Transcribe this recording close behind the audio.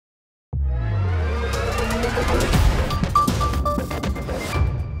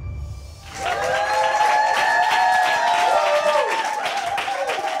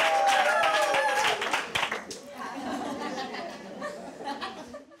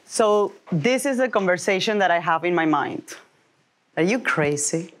So this is a conversation that I have in my mind. Are you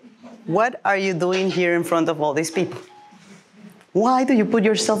crazy? What are you doing here in front of all these people? Why do you put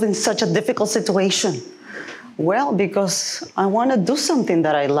yourself in such a difficult situation? Well, because I want to do something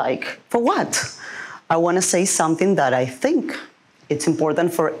that I like. For what? I want to say something that I think. It's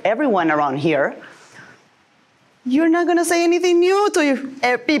important for everyone around here. You're not going to say anything new to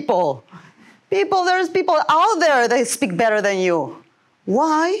your people. There's people out there that speak better than you.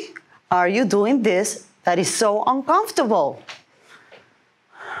 Why are you doing this that is so uncomfortable?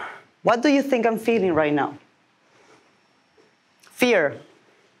 What do you think I'm feeling right now? Fear.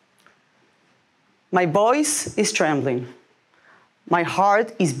 My voice is trembling. My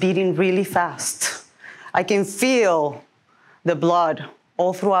heart is beating really fast. I can feel the blood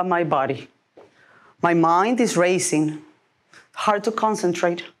all throughout my body. My mind is racing. Hard to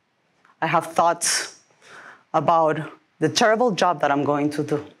concentrate. I have thoughts about the terrible job that I'm going to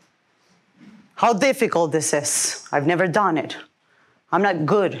do. How difficult this is. I've never done it. I'm not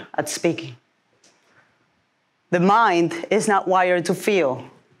good at speaking. The mind is not wired to feel.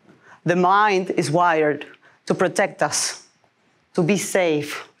 The mind is wired to protect us, to be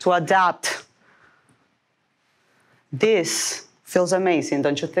safe, to adapt. This feels amazing,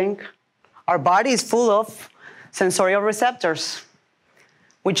 don't you think? Our body is full of sensorial receptors,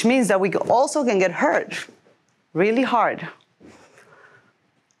 which means that we also can get hurt really hard.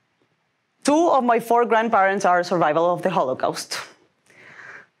 2 of my 4 grandparents are survivors of the Holocaust.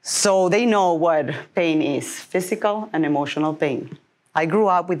 So they know what pain is, physical and emotional pain. I grew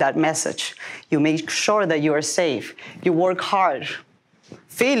up with that message. You make sure that you are safe. You work hard.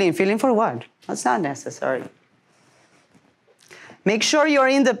 Feeling for what? That's not necessary. Make sure you're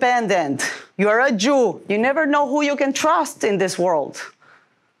independent. You're a Jew. You never know who you can trust in this world.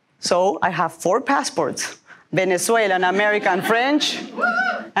 So I have 4 passports: Venezuelan, American, French,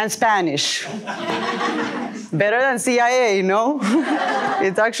 and Spanish. Better than CIA, no?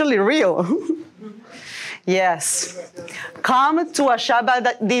 It's actually real. Yes. Come to a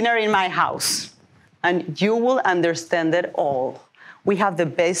Shabbat dinner in my house, and you will understand it all. We have the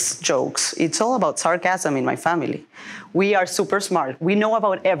best jokes. It's all about sarcasm in my family. We are super smart. We know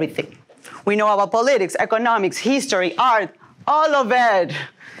about everything. We know about politics, economics, history, art, all of it.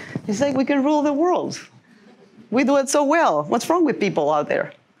 It's like we can rule the world. We do it so well. What's wrong with people out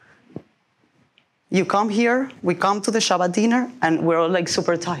there? You come here, we come to the Shabbat dinner, and we're all like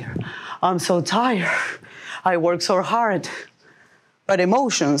super tired. I'm so tired. I work so hard. But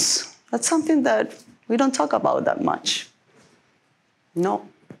emotions, that's something that we don't talk about that much. No.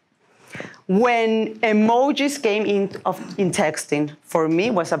 When emojis came in texting, for me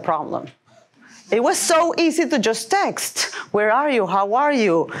was a problem. It was so easy to just text. Where are you? How are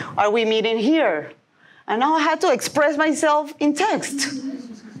you? Are we meeting here? And now I had to express myself in text.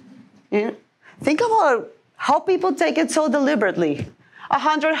 You know? Think about how people take it so deliberately.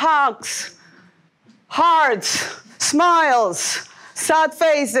 100 hugs, hearts, smiles, sad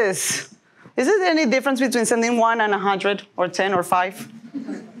faces. Is there any difference between sending 1 and 100 or 10 or 5?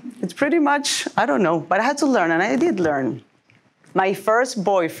 It's pretty much, I don't know, but I had to learn, and I did learn. My first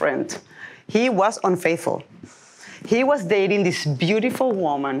boyfriend, he was unfaithful. He was dating this beautiful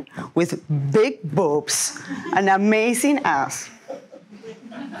woman with big boobs, an amazing ass.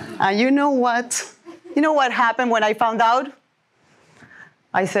 And you know what? You know what happened when I found out?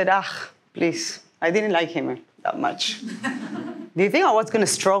 I said, please, I didn't like him that much. Do you think I was going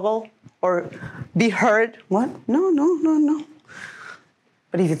to struggle or be hurt? What? No.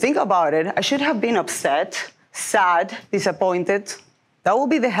 But if you think about it, I should have been upset, sad, disappointed. That would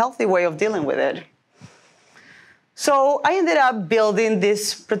be the healthy way of dealing with it. So I ended up building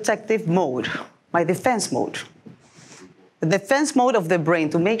this protective mode, my defense mode. The defense mode of the brain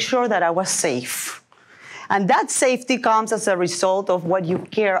to make sure that I was safe. And that safety comes as a result of what you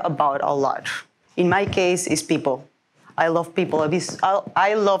care about a lot. In my case, it's people. I love people.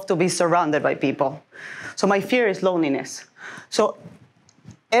 I love to be surrounded by people. So my fear is loneliness. So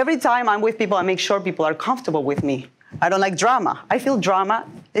every time I'm with people, I make sure people are comfortable with me. I don't like drama. I feel drama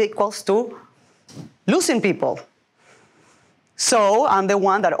equals to losing people. So I'm the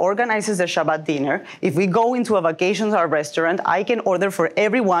one that organizes the Shabbat dinner. If we go into a vacation or a restaurant, I can order for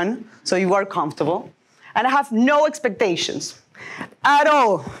everyone so you are comfortable. And I have no expectations at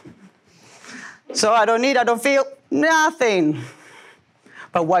all. So I don't feel nothing.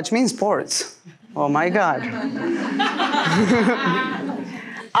 But watch me in sports. Oh my God.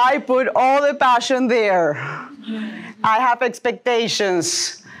 I put all the passion there. I have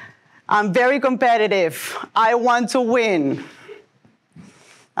expectations. I'm very competitive. I want to win.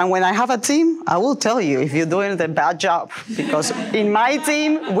 And when I have a team, I will tell you if you're doing the bad job. Because in my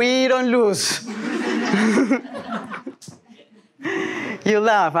team, we don't lose. You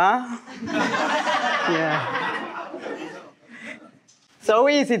laugh, huh? Yeah. So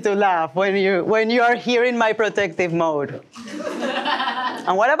easy to laugh when you are here in my protective mode.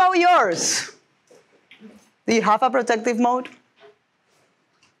 And what about yours? Do you have a protective mode?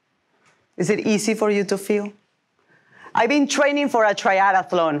 Is it easy for you to feel? I've been training for a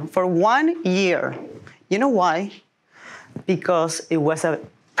triathlon for 1 year. You know why? Because it was a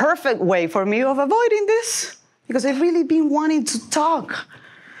perfect way for me of avoiding this. Because I've really been wanting to talk.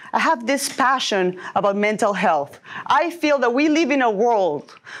 I have this passion about mental health. I feel that we live in a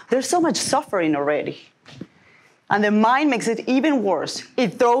world, there's so much suffering already. And the mind makes it even worse.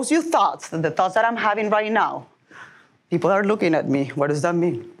 It throws you thoughts, the thoughts that I'm having right now. People are looking at me. What does that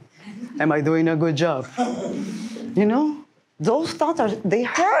mean? Am I doing a good job? You know, those thoughts, they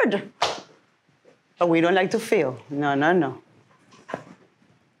hurt. But we don't like to feel. No.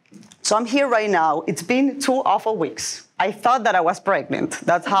 So I'm here right now. It's been 2 awful weeks. I thought that I was pregnant.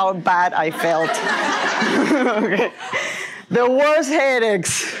 That's how bad I felt. Okay. The worst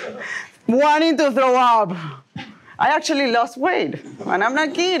headaches, wanting to throw up. I actually lost weight, and I'm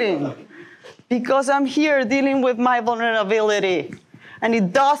not kidding, because I'm here dealing with my vulnerability, and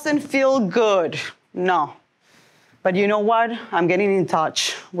it doesn't feel good. No. But you know what? I'm getting in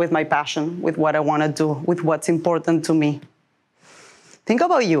touch with my passion, with what I want to do, with what's important to me. Think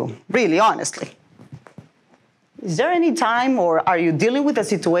about you, really, honestly. Is there any time, or are you dealing with a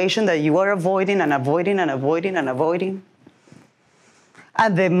situation that you are avoiding and avoiding and avoiding and avoiding?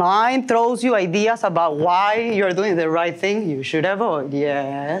 And the mind throws you ideas about why you're doing the right thing you should avoid.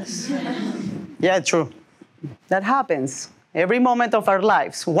 Yes. Yeah, true. That happens every moment of our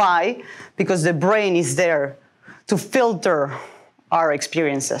lives. Why? Because the brain is there to filter our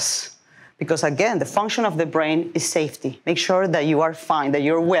experiences. Because again, the function of the brain is safety. Make sure that you are fine, that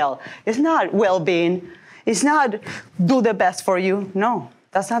you're well. It's not well-being. It's not do the best for you. No,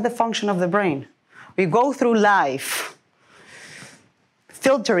 that's not the function of the brain. We go through life,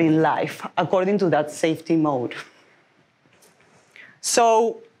 filtering life according to that safety mode.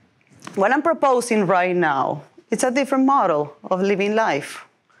 So what I'm proposing right now, it's a different model of living life.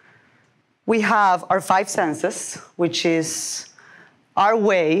 We have our 5 senses, which is our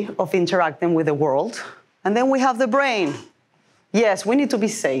way of interacting with the world. And then we have the brain. Yes, we need to be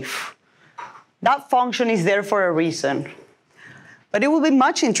safe. That function is there for a reason. But it will be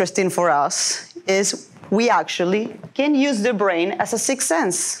much interesting for us is we actually can use the brain as a 6th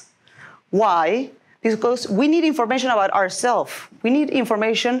sense. Why? Because we need information about ourselves. We need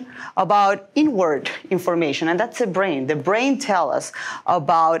information about inward information, and that's the brain. The brain tells us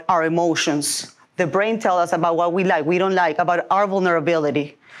about our emotions. The brain tells us about what we like, we don't like, about our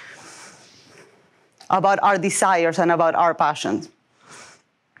vulnerability, about our desires, and about our passions.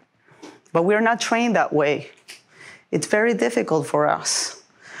 But we're not trained that way. It's very difficult for us.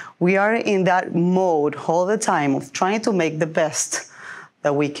 We are in that mode all the time of trying to make the best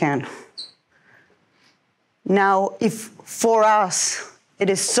that we can. Now, if for us it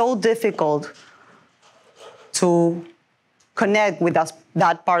is so difficult to connect with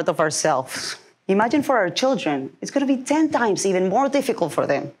that part of ourselves, imagine for our children, it's going to be 10 times even more difficult for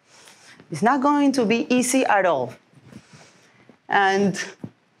them. It's not going to be easy at all. And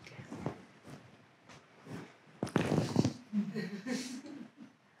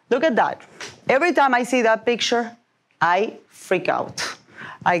look at that. Every time I see that picture, I freak out.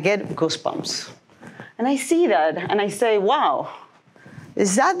 I get goosebumps. And I see that and I say, wow,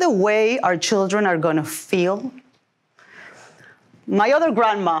 is that the way our children are going to feel? My other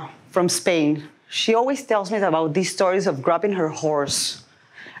grandma from Spain, she always tells me about these stories of grabbing her horse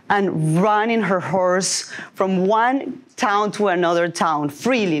and running her horse from one town to another town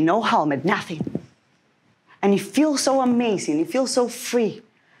freely, no helmet, nothing. And it feels so amazing. It feels so free.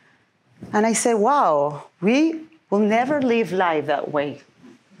 And I say, wow, we will never live life that way.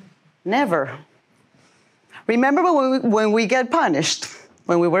 Never. Remember when we get punished,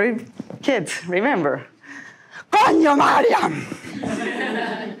 when we were kids, remember? Coño, Mariam!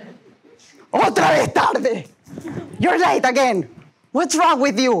 Otra vez tarde! You're late again. What's wrong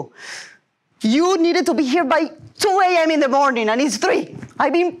with you? You needed to be here by 2 a.m. in the morning, and it's 3.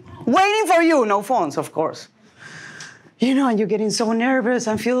 I've been waiting for you. No phones, of course. You know, and you're getting so nervous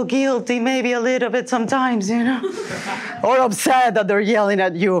and feel guilty, maybe a little bit sometimes, you know? Or upset that they're yelling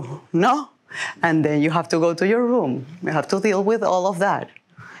at you, no? And then you have to go to your room. You have to deal with all of that.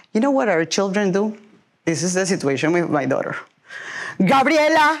 You know what our children do? This is the situation with my daughter.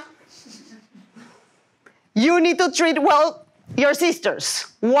 Gabriela, you need to treat well your sisters.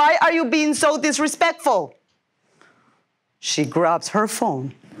 Why are you being so disrespectful? She grabs her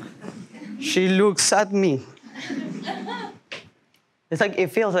phone. She looks at me. It's like, it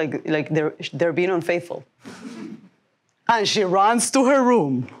feels like they're being unfaithful. And she runs to her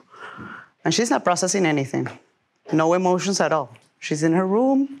room. And she's not processing anything. No emotions at all. She's in her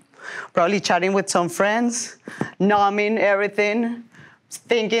room, probably chatting with some friends, numbing everything,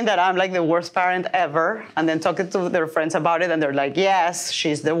 thinking that I'm like the worst parent ever, and then talking to their friends about it, and they're like, yes,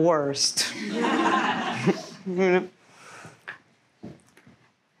 she's the worst. You know?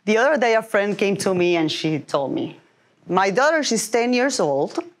 The other day, a friend came to me and she told me, my daughter, she's 10 years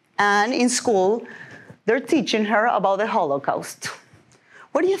old, and in school, they're teaching her about the Holocaust.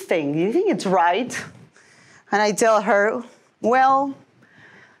 What do you think? Do you think it's right? And I tell her, well,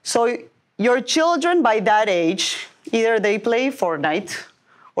 so your children by that age, either they play Fortnite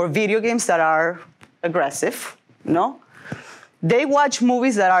or video games that are aggressive, no? They watch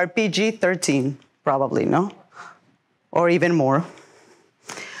movies that are PG-13, probably, no? Or even more.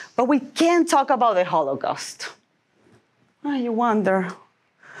 But we can't talk about the Holocaust. Oh, you wonder.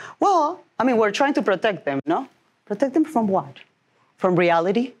 Well, I mean, we're trying to protect them, no? Protect them from what? From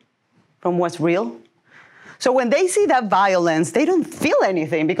reality? From what's real? So when they see that violence, they don't feel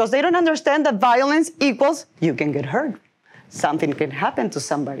anything because they don't understand that violence equals you can get hurt. Something can happen to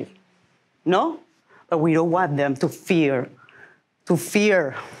somebody. No? But we don't want them to fear.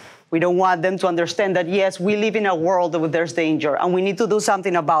 We don't want them to understand that, yes, we live in a world where there's danger and we need to do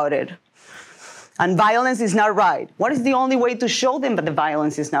something about it. And violence is not right. What is the only way to show them that the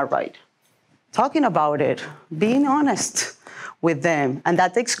violence is not right? Talking about it, being honest with them. And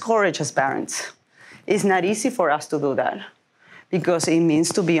that takes courage as parents. It's not easy for us to do that because it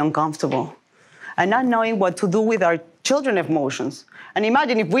means to be uncomfortable and not knowing what to do with our children's emotions. And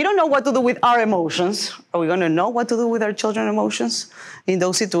imagine if we don't know what to do with our emotions, are we going to know what to do with our children's emotions in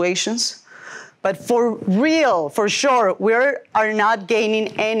those situations? But for real, for sure, we are not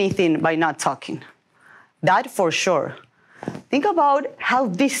gaining anything by not talking. That for sure. Think about how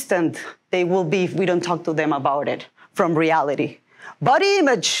distant they will be if we don't talk to them about it from reality. Body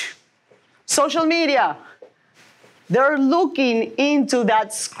image, social media. They're looking into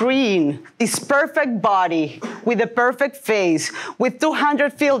that screen, this perfect body with a perfect face, with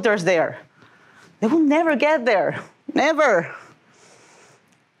 200 filters there. They will never get there, never.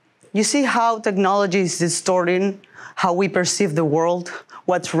 You see how technology is distorting how we perceive the world,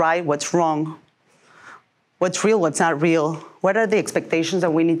 what's right, what's wrong, what's real, what's not real, what are the expectations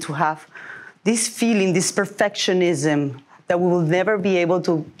that we need to have. This feeling, this perfectionism, that we will never be able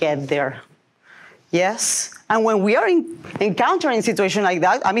to get there. Yes? And when we are encountering a situation like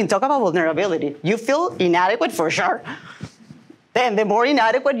that, I mean, talk about vulnerability. You feel inadequate for sure. Then the more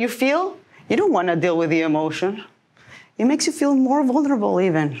inadequate you feel, you don't want to deal with the emotion. It makes you feel more vulnerable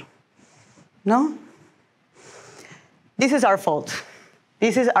even. No? This is our fault.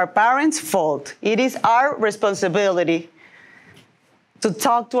 This is our parents' fault. It is our responsibility to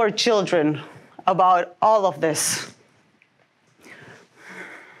talk to our children about all of this.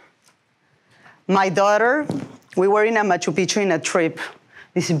 My daughter, we were in a Machu Picchu in a trip,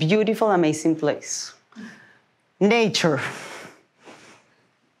 this beautiful, amazing place. Nature.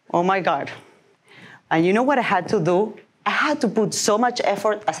 Oh my God. And you know what I had to do? I had to put so much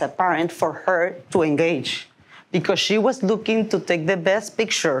effort as a parent for her to engage because she was looking to take the best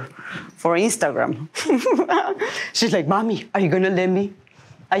picture for Instagram. She's like, Mommy, are you gonna let me?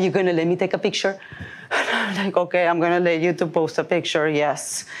 Are you gonna let me take a picture? And I'm like, okay, I'm gonna let you to post a picture,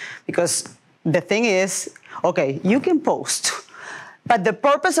 yes. Because the thing is, okay, you can post, but the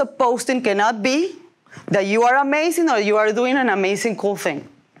purpose of posting cannot be that you are amazing or you are doing an amazing, cool thing.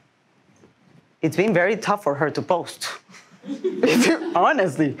 It's been very tough for her to post.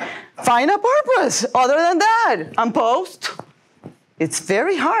 Honestly, find a purpose other than that and post. It's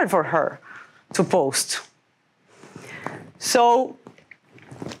very hard for her to post. So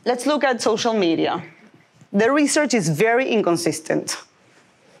let's look at social media. The research is very inconsistent.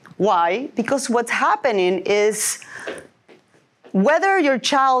 Why? Because what's happening is whether your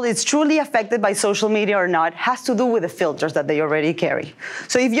child is truly affected by social media or not has to do with the filters that they already carry.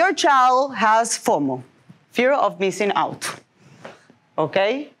 So if your child has FOMO, fear of missing out,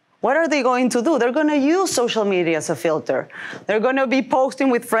 okay? What are they going to do? They're going to use social media as a filter. They're going to be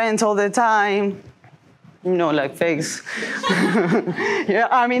posting with friends all the time. You know, like fakes. Yeah,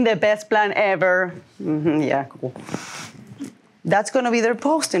 I mean, the best plan ever. Yeah, cool. That's going to be their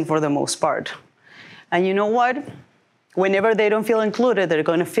posting for the most part. And you know what? Whenever they don't feel included, they're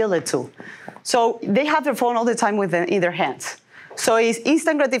going to feel it too. So they have their phone all the time in their hands. So it's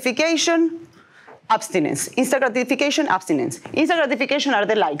instant gratification, abstinence. Instant gratification, abstinence. Instant gratification are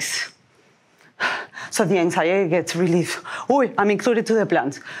the likes. So the anxiety gets relief. Oh, I'm included to the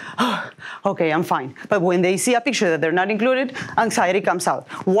plans. Okay, I'm fine. But when they see a picture that they're not included, anxiety comes out.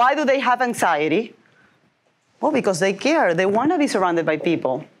 Why do they have anxiety? Well, because they care. They want to be surrounded by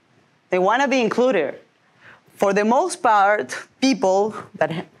people. They want to be included. For the most part, people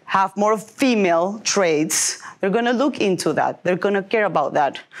that have more female traits, they're going to look into that. They're going to care about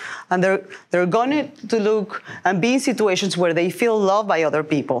that. And they're going to look and be in situations where they feel loved by other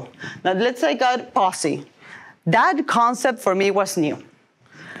people. Now, let's take out posse. That concept for me was new.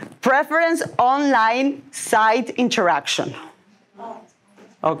 Preference online site interaction.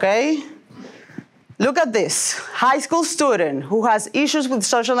 Okay? Look at this. High school student who has issues with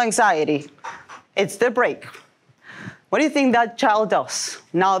social anxiety. It's the break. What do you think that child does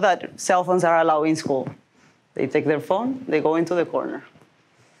now that cell phones are allowed in school? They take their phone, they go into the corner,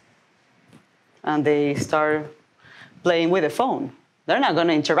 and they start playing with the phone. They're not going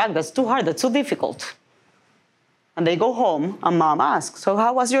to interact. That's too hard. That's too difficult. And they go home, and mom asks, so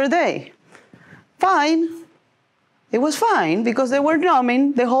how was your day? Fine. It was fine because they were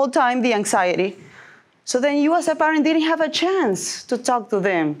numbing the whole time the anxiety. So then you as a parent didn't have a chance to talk to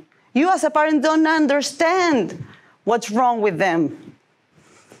them. You as a parent don't understand what's wrong with them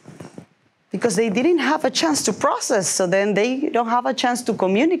because they didn't have a chance to process. So then they don't have a chance to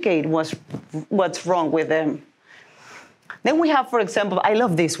communicate what's wrong with them. Then we have, for example, I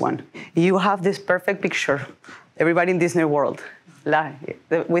love this one. You have this perfect picture. Everybody in Disney World,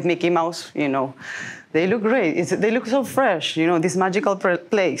 with Mickey Mouse, you know. They look great. They look so fresh, you know, this magical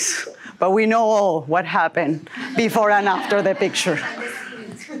place. But we know all what happened before and after the picture.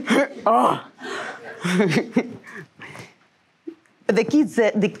 Oh. The kids,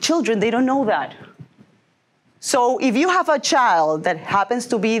 the children, they don't know that. So if you have a child that happens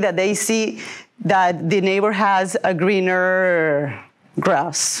to be that they see that the neighbor has a greener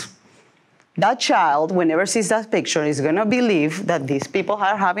grass, that child, whenever sees that picture, is going to believe that these people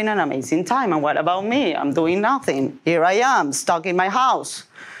are having an amazing time. And what about me? I'm doing nothing. Here I am, stuck in my house.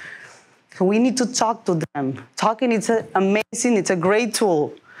 So we need to talk to them. Talking is amazing. It's a great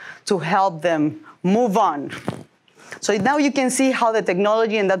tool to help them move on. So now you can see how the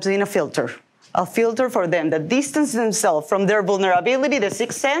technology ends up being a filter for them that distance themselves from their vulnerability, the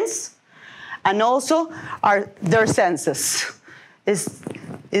sixth sense, and also their senses.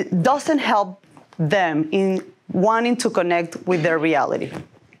 It doesn't help them in wanting to connect with their reality.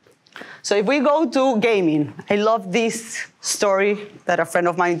 So if we go to gaming, I love this story that a friend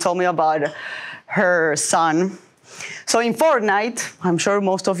of mine told me about her son. So in Fortnite, I'm sure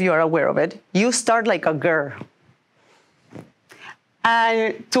most of you are aware of it, you start like a girl.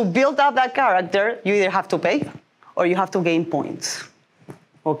 And to build up that character, you either have to pay or you have to gain points,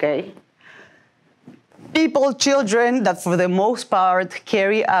 okay? Children that for the most part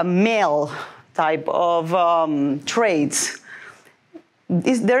carry a male type of traits,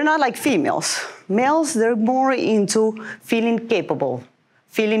 they're not like females. Males, they're more into feeling capable,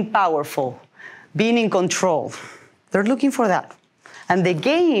 feeling powerful, being in control. They're looking for that. And the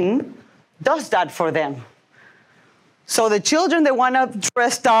game does that for them. So the children, they want to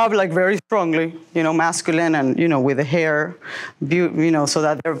dress up like very strongly, you know, masculine and, you know, with the hair, you know, so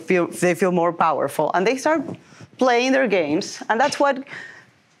that they feel more powerful. And they start playing their games. And that's what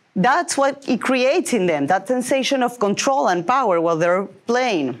it creates in them, that sensation of control and power while they're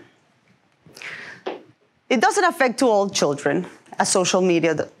playing. It doesn't affect to all children, as social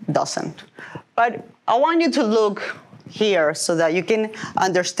media doesn't. But I want you to look here so that you can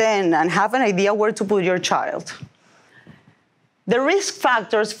understand and have an idea where to put your child. The risk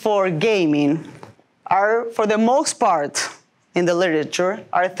factors for gaming are, for the most part in the literature,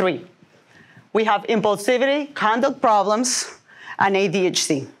 are three. We have impulsivity, conduct problems, and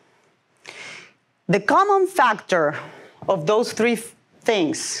ADHD. The common factor of those three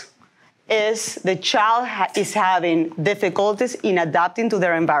things is the child is having difficulties in adapting to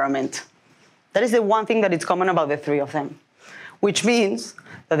their environment. That is the one thing that is common about the three of them, which means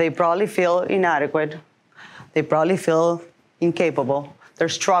that they probably feel inadequate, they probably feel incapable, they're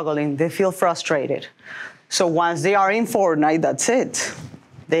struggling, they feel frustrated. So once they are in Fortnite, that's it.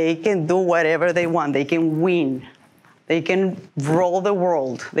 They can do whatever they want. They can win. They can rule the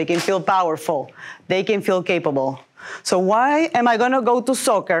world. They can feel powerful. They can feel capable. So why am I going to go to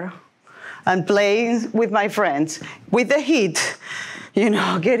soccer and play with my friends with the heat, you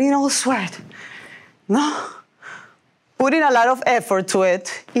know, getting all sweat? No. Putting a lot of effort to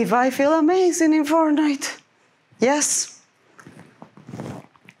it if I feel amazing in Fortnite. Yes.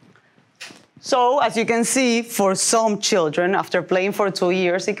 So, as you can see, for some children, after playing for 2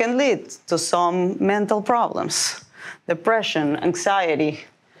 years, it can lead to some mental problems, depression, anxiety,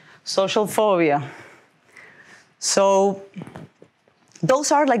 social phobia. So,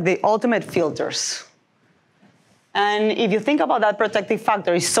 those are like the ultimate filters. And if you think about that protective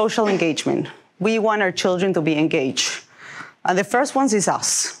factor, is social engagement. We want our children to be engaged. And the first ones is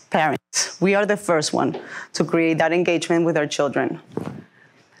us, parents. We are the first one to create that engagement with our children.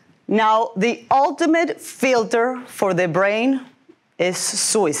 Now, the ultimate filter for the brain is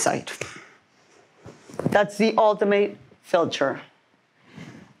suicide. That's the ultimate filter.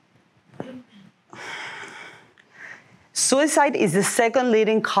 Suicide is the second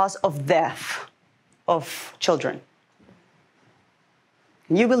leading cause of death of children.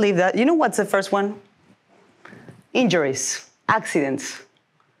 Can you believe that? You know what's the first one? Injuries, accidents.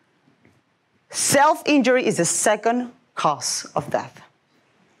 Self-injury is the second cause of death.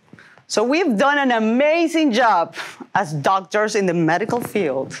 So we've done an amazing job as doctors in the medical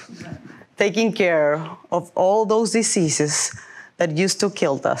field, taking care of all those diseases that used to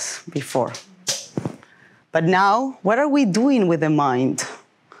kill us before. But now, what are we doing with the mind?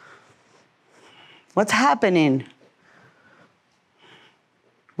 What's happening?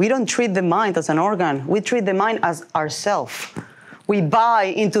 We don't treat the mind as an organ. We treat the mind as ourself. We buy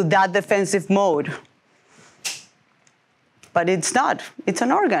into that defensive mode. But it's not. It's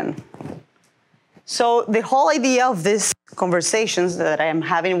an organ. So the whole idea of these conversations that I am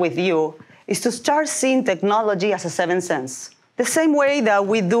having with you is to start seeing technology as a seventh sense. The same way that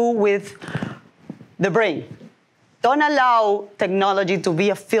we do with the brain. Don't allow technology to be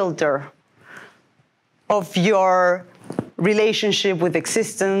a filter of your relationship with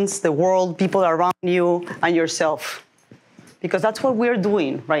existence, the world, people around you, and yourself. Because that's what we're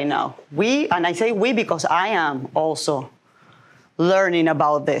doing right now. And I say we because I am also learning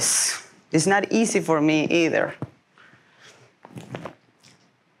about this. It's not easy for me either.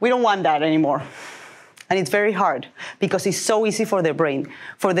 We don't want that anymore. And it's very hard because it's so easy for the brain.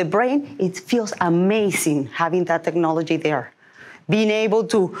 For the brain, it feels amazing having that technology there. Being able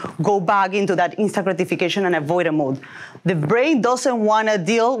to go back into that instant gratification and avoidant mode. The brain doesn't want to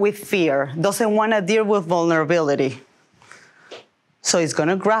deal with fear, doesn't want to deal with vulnerability. So it's going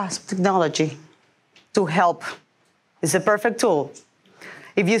to grasp technology to help. It's a perfect tool.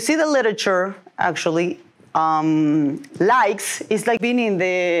 If you see the literature, actually, likes is like being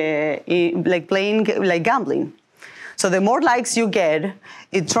like playing, like gambling. So the more likes you get,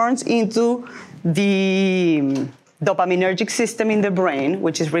 it turns into the dopaminergic system in the brain,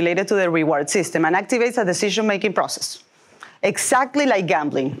 which is related to the reward system, and activates a decision-making process. Exactly like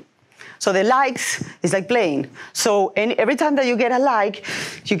gambling. So the likes is like playing. So every time that you get a like,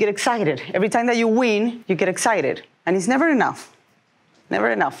 you get excited. Every time that you win, you get excited. And it's never enough. Never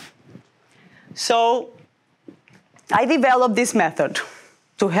enough. So I developed this method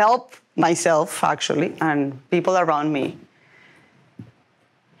to help myself, actually, and people around me.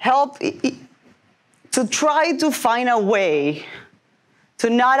 To try to find a way to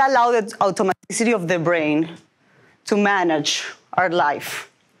not allow the automaticity of the brain to manage our life.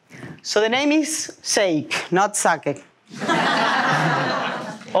 So the name is SAKE, not sake.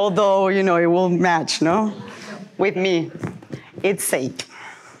 Although, you know, it will match, no? With me. It's SAKE.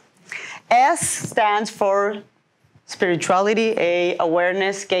 S stands for spirituality, A,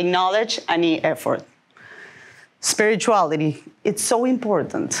 awareness, K, knowledge, and E, effort. Spirituality, it's so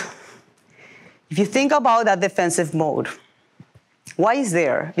important. If you think about that defensive mode, why is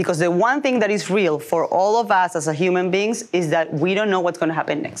there? Because the one thing that is real for all of us as a human beings is that we don't know what's going to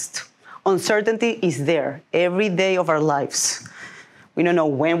happen next. Uncertainty is there every day of our lives. We don't know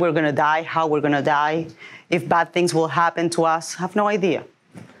when we're going to die, how we're going to die, if bad things will happen to us. I have no idea.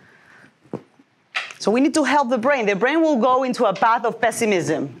 So we need to help the brain. The brain will go into a path of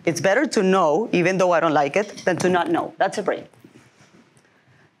pessimism. It's better to know, even though I don't like it, than to not know. That's a brain.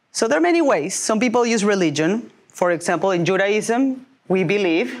 So there are many ways. Some people use religion. For example, in Judaism, we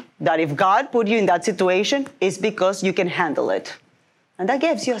believe that if God put you in that situation, it's because you can handle it. And that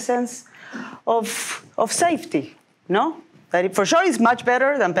gives you a sense of safety, no? That it for sure is much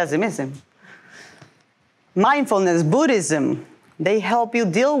better than pessimism. Mindfulness, Buddhism, they help you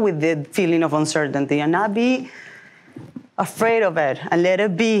deal with the feeling of uncertainty and not be afraid of it and let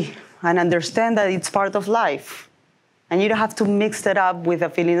it be and understand that it's part of life. And you don't have to mix that up with a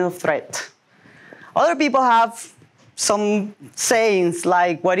feeling of threat. Other people have some sayings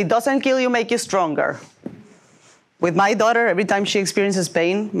like, what it doesn't kill you make you stronger. With my daughter, every time she experiences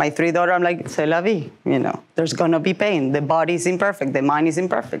pain, my 3 daughter, I'm like, c'est la vie, you know. There's gonna be pain. The body is imperfect. The mind is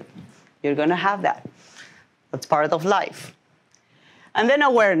imperfect. You're gonna have that. That's part of life. And then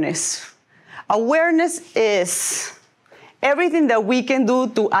awareness. Awareness is everything that we can do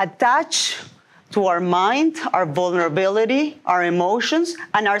to attach to our mind, our vulnerability, our emotions,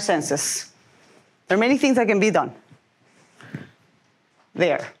 and our senses. There are many things that can be done.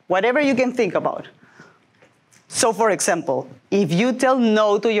 There, whatever you can think about. So for example, if you tell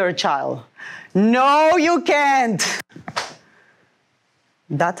no to your child, no, you can't.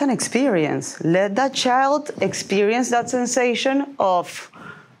 That's an experience. Let that child experience that sensation of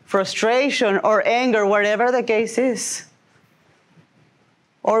frustration or anger, whatever the case is.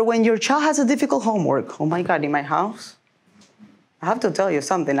 Or when your child has a difficult homework, oh my God, in my house, I have to tell you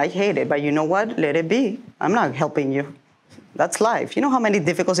something, I hate it, but you know what? Let it be. I'm not helping you. That's life. You know how many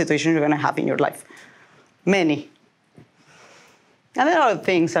difficult situations you're gonna have in your life? Many. And there are other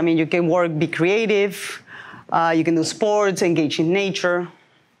things. I mean, you can work, be creative, you can do sports, engage in nature.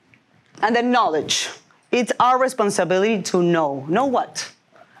 And then knowledge. It's our responsibility to know. Know what?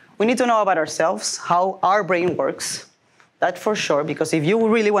 We need to know about ourselves, how our brain works. That's for sure, because if you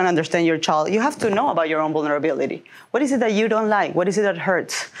really want to understand your child, you have to know about your own vulnerability. What is it that you don't like? What is it that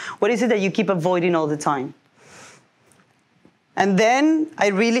hurts? What is it that you keep avoiding all the time? And then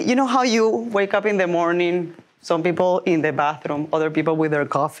you know how you wake up in the morning, some people in the bathroom, other people with their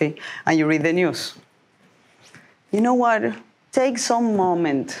coffee, and you read the news. You know what? Take some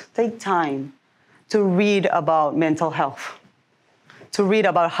moment, take time to read about mental health, to read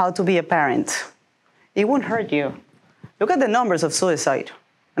about how to be a parent. It won't hurt you. Look at the numbers of suicide.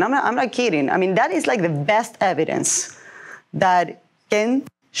 And I'm not kidding. I mean, that is like the best evidence that can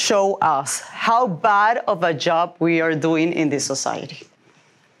show us how bad of a job we are doing in this society.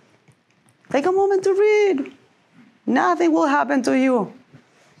 Take a moment to read. Nothing will happen to you.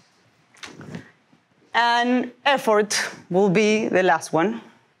 And effort will be the last one.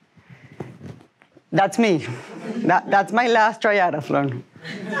 That's me. That's my last triathlon,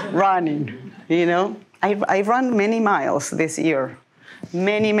 running, you know. I've run many miles this year.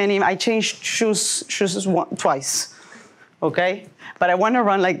 Many. I changed shoes twice, okay? But I want to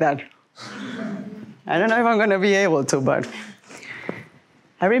run like that. I don't know if I'm going to be able to, but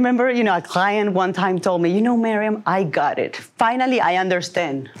I remember, a client one time told me, Mariam, I got it. Finally, I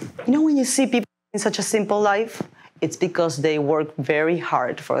understand. When you see people in such a simple life, it's because they work very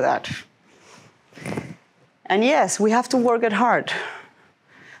hard for that. And yes, we have to work it hard.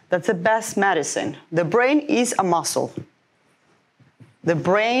 That's the best medicine. The brain is a muscle. The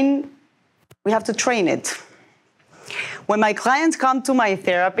brain, we have to train it. When my clients come to my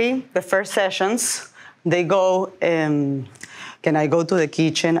therapy, the first sessions, they go, can I go to the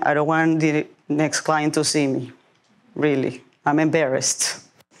kitchen? I don't want the next client to see me. Really, I'm embarrassed.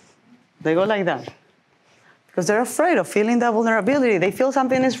 They go like that. Because they're afraid of feeling that vulnerability. They feel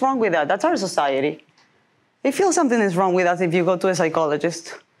something is wrong with that. That's our society. They feel something is wrong with us if you go to a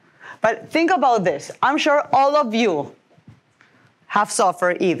psychologist. But think about this. I'm sure all of you have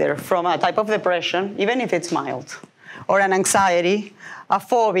suffered either from a type of depression, even if it's mild, or an anxiety, a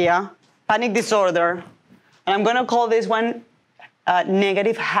phobia, panic disorder, and I'm going to call this one a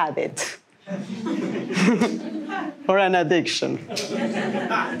negative habit or an addiction.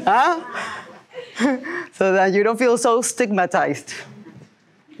 Huh? So that you don't feel so stigmatized.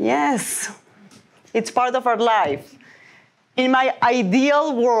 Yes, it's part of our life. In my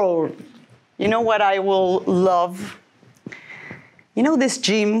ideal world, you know what I will love? This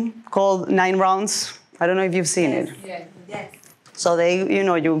gym called 9 Rounds? I don't know if you've seen it. Yes. So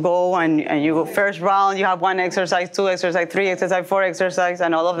you go and you go first round, you have 1 exercise, 2 exercise, 3 exercise, 4 exercise,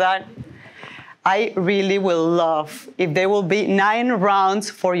 and all of that. I really will love if there will be 9 rounds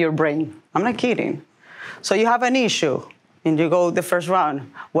for your brain. I'm not kidding. So you have an issue, and you go the first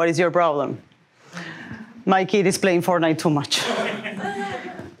round. What is your problem? My kid is playing Fortnite too much.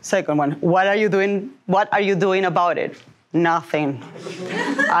 Second one, what are you doing about it? Nothing.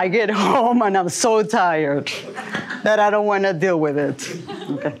 I get home and I'm so tired that I don't want to deal with it.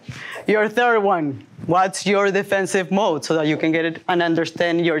 Okay. Your third one, what's your defensive mode so that you can get it and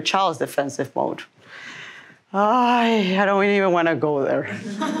understand your child's defensive mode? I don't even want to go there.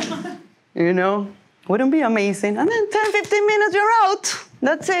 Wouldn't be amazing? And then 10, 15 minutes, you're out.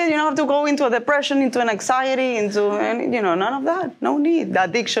 That's it. You don't have to go into a depression, into an anxiety, none of that. No need. The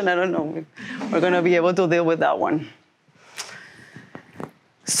addiction, I don't know. We're going to be able to deal with that one.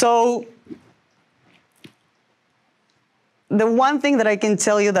 So the one thing that I can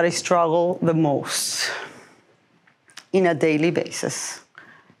tell you that I struggle the most in a daily basis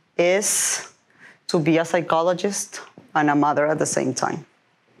is to be a psychologist and a mother at the same time.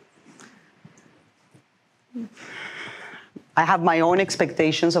 I have my own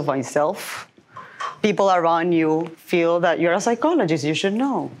expectations of myself. People around you feel that you're a psychologist, you should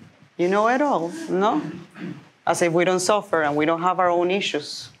know. You know it all, no? As if we don't suffer and we don't have our own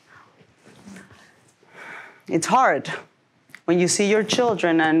issues. It's hard when you see your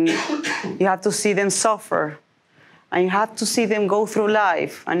children and you have to see them suffer and you have to see them go through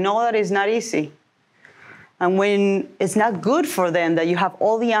life and know that it's not easy. And when it's not good for them that you have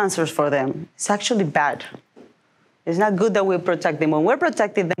all the answers for them, it's actually bad. It's not good that we protect them. When we're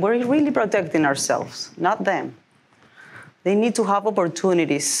protecting them, we're really protecting ourselves, not them. They need to have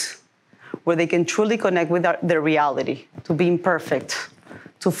opportunities where they can truly connect with their reality, to be imperfect,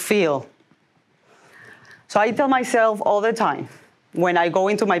 to feel. So I tell myself all the time, when I go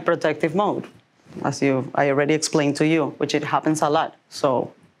into my protective mode, as I already explained to you, which it happens a lot.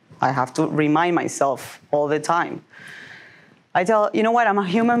 So I have to remind myself all the time. I tell, you know what, I'm a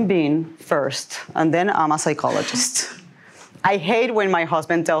human being first, and then I'm a psychologist. I hate when my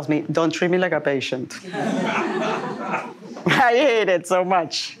husband tells me, don't treat me like a patient. I hate it so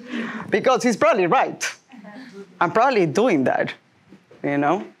much, because he's probably right. I'm probably doing that, you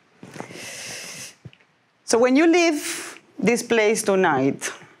know? So when you leave this place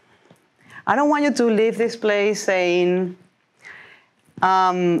tonight, I don't want you to leave this place saying,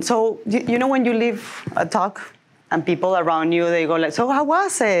 so you know when you leave a talk and people around you, they go like, so how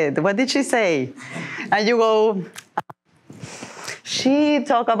was it? What did she say? And you go, she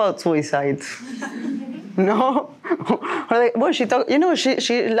talked about suicide. No? Or like, well, she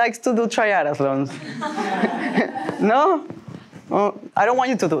likes to do triathlons. No? Oh, I don't want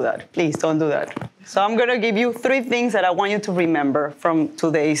you to do that. Please don't do that. So I'm going to give you 3 things that I want you to remember from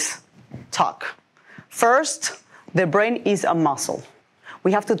today's talk. First, the brain is a muscle.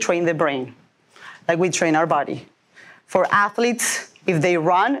 We have to train the brain like we train our body. For athletes, if they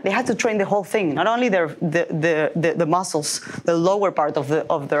run, they have to train the whole thing, not only the muscles, the lower part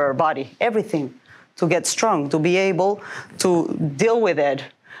of their body, everything, to get strong, to be able to deal with it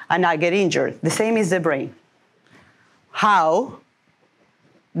and not get injured. The same is the brain. How?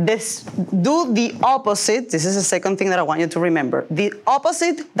 Do the opposite. This is the second thing that I want you to remember. The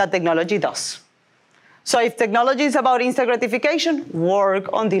opposite that technology does. So if technology is about instant gratification, work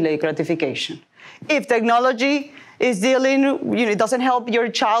on delayed gratification. If technology is it doesn't help your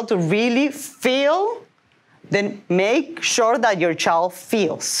child to really feel, then make sure that your child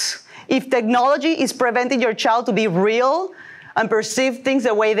feels. If technology is preventing your child to be real and perceive things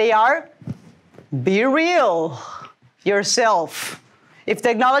the way they are, be real yourself. If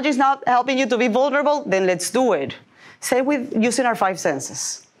technology is not helping you to be vulnerable, then let's do it. Same with using our 5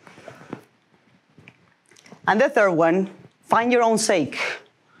 senses. And the third one, find your own sake.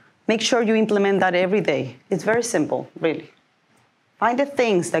 Make sure you implement that every day. It's very simple, really. Find the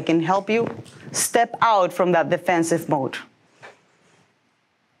things that can help you step out from that defensive mode.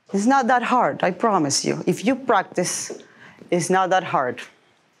 It's not that hard, I promise you. If you practice, it's not that hard.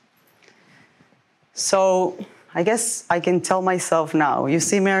 So I guess I can tell myself now, you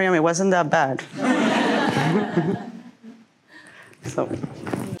see, Mariam, it wasn't that bad. So.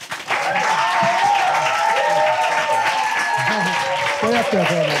 Stay up there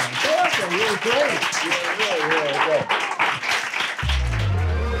for a minute. Stay up there. You were great. You were really, really good.